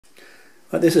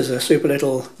This is a super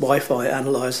little Wi-Fi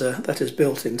analyzer that is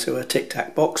built into a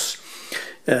TicTac box.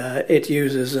 It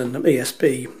uses an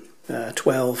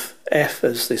ESP12F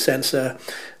as the sensor,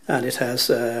 and it has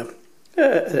a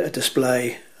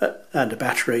display and a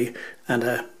battery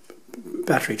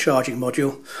charging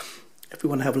module. If we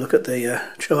want to have a look at the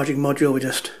charging module, we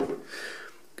just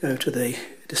go to the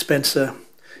dispenser,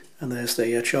 and there's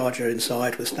the charger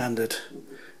inside with standard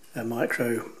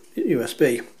micro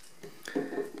USB.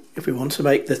 If we want to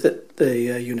make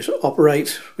the unit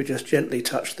operate, we just gently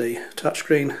touch the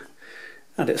touchscreen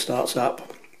and it starts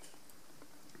up,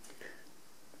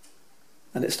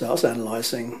 and it starts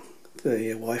analysing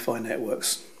the Wi-Fi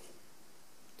networks.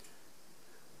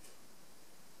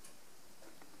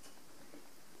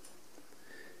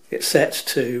 It's set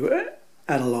to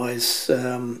analyse,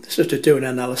 to do an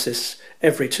analysis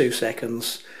every 2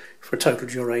 seconds for a total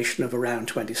duration of around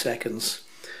 20 seconds,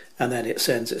 and then it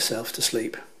sends itself to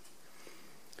sleep.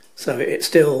 So it's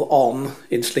still on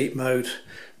in sleep mode,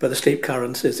 but the sleep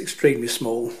current is extremely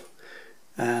small,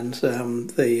 and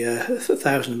the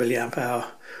 1000 milliamp hour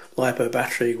LiPo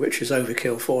battery, which is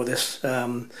overkill for this,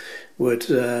 would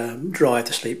drive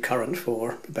the sleep current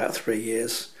for about 3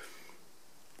 years.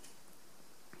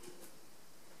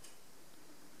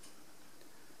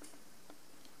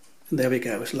 And there we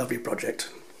go, it's a lovely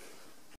project.